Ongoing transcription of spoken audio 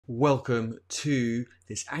Welcome to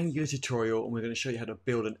this Angular tutorial, and we're going to show you how to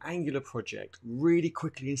build an Angular project really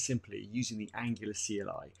quickly and simply using the Angular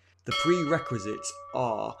CLI. The prerequisites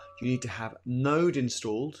are you need to have Node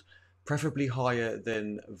installed, preferably higher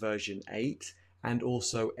than version 8, and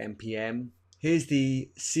also npm. Here's the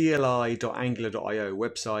cli.angular.io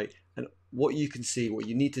website, and what you can see, what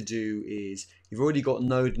you need to do is you've already got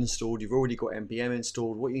Node installed, you've already got npm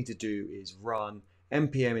installed. What you need to do is run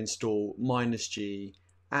npm install -g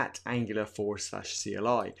at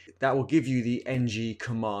angular/CLI. That will give you the ng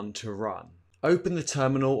command to run. Open the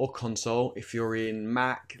terminal or console. If you're in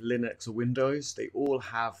Mac, Linux, or Windows, they all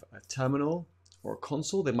have a terminal or a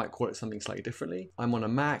console. They might call it something slightly differently. I'm on a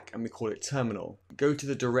Mac and we call it terminal. Go to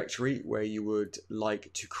the directory where you would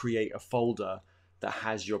like to create a folder that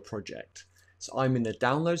has your project. So I'm in the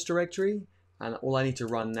downloads directory, and all I need to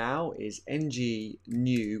run now is ng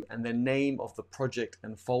new and the name of the project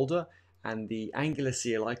and folder, and the Angular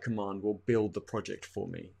CLI command will build the project for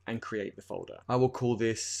me and create the folder. I will call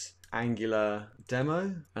this Angular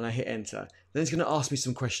demo and I hit enter. Then it's going to ask me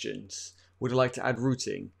some questions. Would I like to add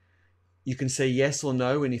routing? You can say yes or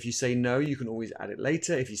no, and if you say no, you can always add it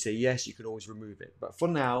later. If you say yes, you can always remove it. But for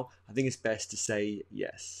now, I think it's best to say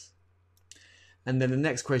yes. And then the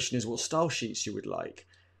next question is what style sheets you would like.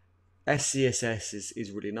 scss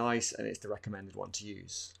is really nice, and it's the recommended one to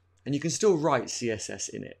use. And you can still write CSS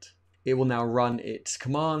in it. It will now run its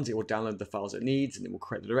commands, it will download the files it needs, and it will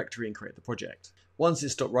create the directory and create the project. Once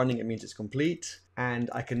it's stopped running, it means it's complete, and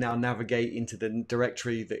I can now navigate into the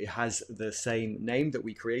directory that has the same name that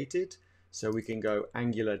we created. So we can go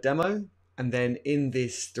Angular demo, and then in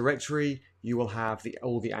this directory, you will have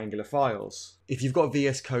all the Angular files. If you've got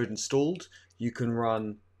VS Code installed, you can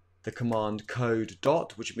run the command code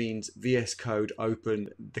dot, which means VS Code open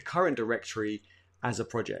the current directory as a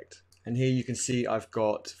project. And here you can see I've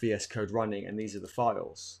got VS Code running, and these are the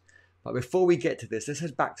files. But before we get to this, let's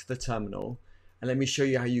head back to the terminal and let me show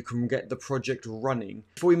you how you can get the project running.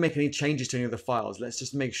 Before we make any changes to any of the files, let's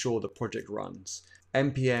just make sure the project runs.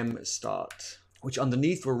 npm start, which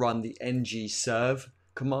underneath will run the ng serve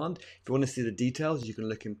command. If you want to see the details, you can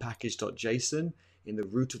look in package.json in the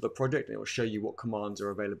root of the project, and it will show you what commands are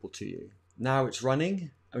available to you. Now it's running.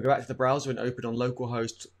 I'll go back to the browser and open on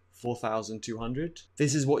localhost 4200.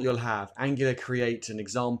 This is what you'll have. Angular creates an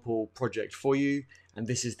example project for you, and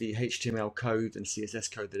this is the HTML code and CSS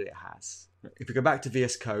code that it has. If we go back to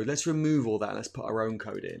VS Code, let's remove all that and let's put our own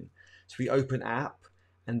code in. So we open app,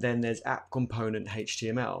 and then there's app component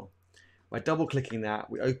HTML. By double clicking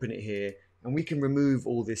that, we open it here, and we can remove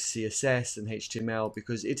all this CSS and HTML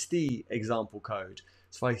because it's the example code.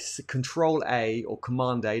 So if I Control A or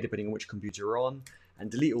Command A, depending on which computer you're on,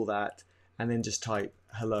 and delete all that, and then just type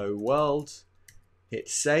hello world, hit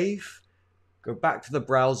save, go back to the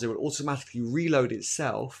browser, it will automatically reload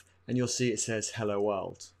itself, and you'll see it says hello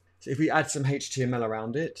world. So if we add some HTML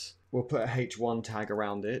around it, we'll put a h1 tag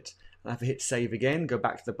around it, and if I hit save again, go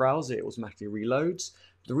back to the browser, it automatically reloads.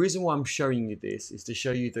 The reason why I'm showing you this is to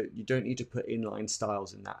show you that you don't need to put inline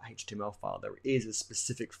styles in that HTML file. There is a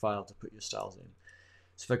specific file to put your styles in.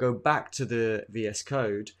 So if I go back to the VS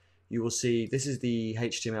Code, you will see this is the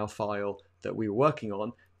HTML file that we were working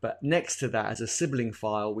on, but next to that as a sibling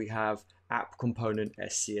file we have app component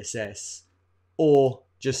scss, or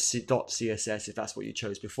just .css if that's what you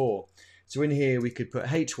chose before. So in here we could put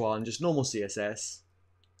h1, just normal CSS.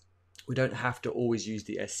 We don't have to always use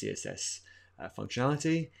the scss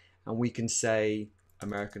functionality, and we can say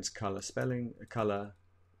American's color spelling, color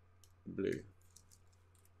blue.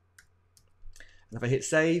 And if I hit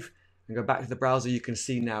save and go back to the browser, you can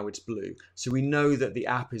see now it's blue. So we know that the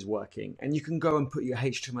app is working, and you can go and put your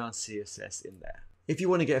HTML and CSS in there. If you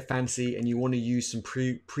want to get fancy and you want to use some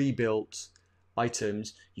pre-built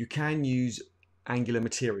items, you can use Angular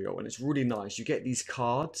material, and it's really nice. You get these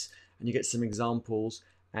cards and you get some examples,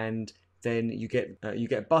 and then you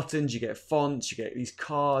get buttons, you get fonts, you get these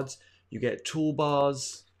cards, you get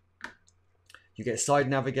toolbars, you get side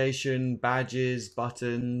navigation, badges,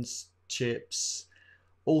 buttons, chips,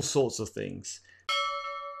 all sorts of things.